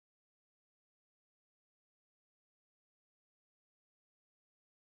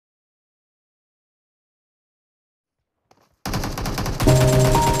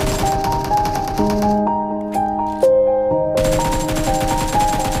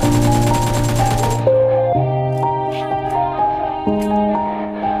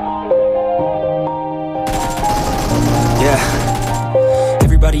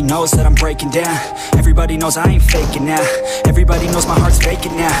breaking down. Everybody knows I ain't faking now. Everybody knows my heart's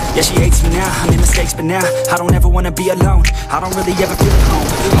vacant now. Yeah, she hates me now, I made mistakes, but now I don't ever wanna be alone. I don't really ever feel at home.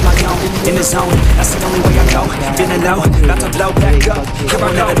 On my own, in the zone, that's the only way I know. Feeling low, about to blow back up. Here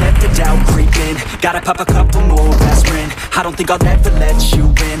I never let the doubt creep in. Gotta pop a couple more aspirin. I don't think I'll ever let you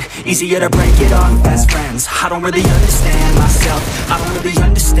in. Easier to break it off best friends. I don't really understand myself. I don't really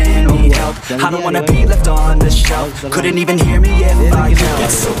understand, need help. I don't wanna be left on the shelf. Couldn't even hear me if I yelled.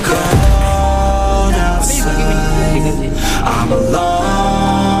 It's so cold outside, I'm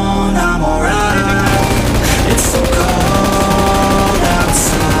alone, I'm alright. It's so cold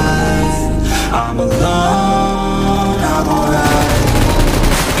outside, I'm alone, I'm alright.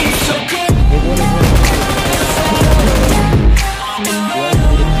 It's so cold.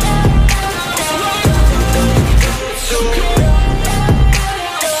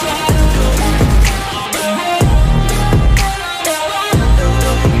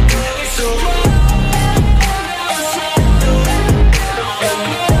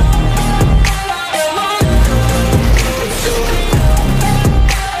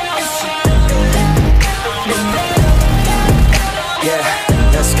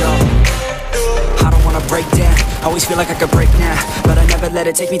 Always feel like I could break now, but I never let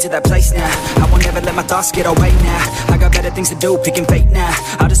it take me to that place now. I won't ever let my thoughts get away now. I got better things to do, picking fate now.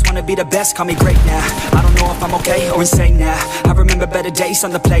 I just wanna be the best, call me great now. I don't know if I'm okay or insane now. I remember better days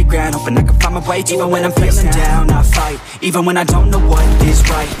on the playground, hoping I can find my way even when I'm feeling down. I fight, even when I don't know what is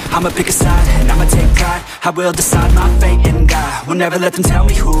right. I'ma pick a side, and I'ma take pride. I will decide my fate, and I will never let them tell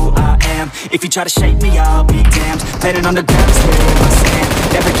me who I am. If you try to shape me, I'll be damned. Planning on the ground is where I stand.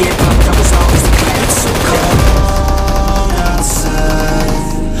 Never give up, that was always the plan. It's so cold outside,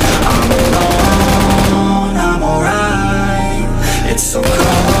 I'm alone, I'm alright. It's so cold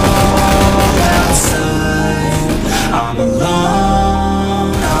outside, I'm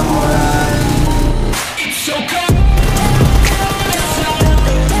alone, I'm alright. It's so cold.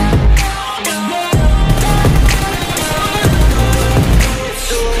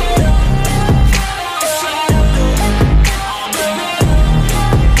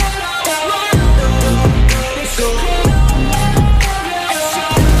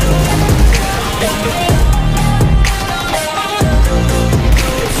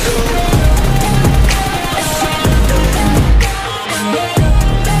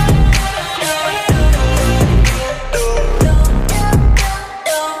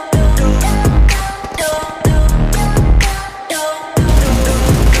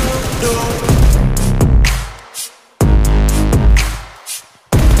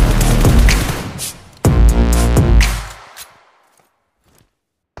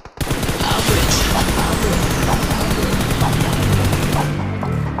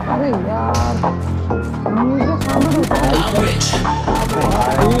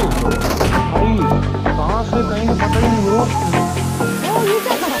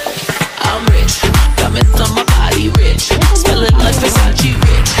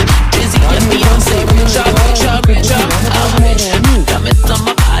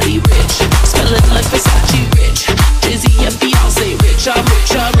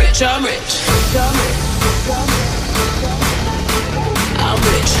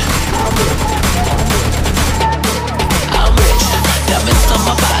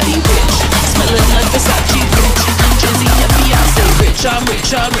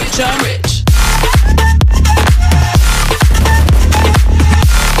 I'm rich.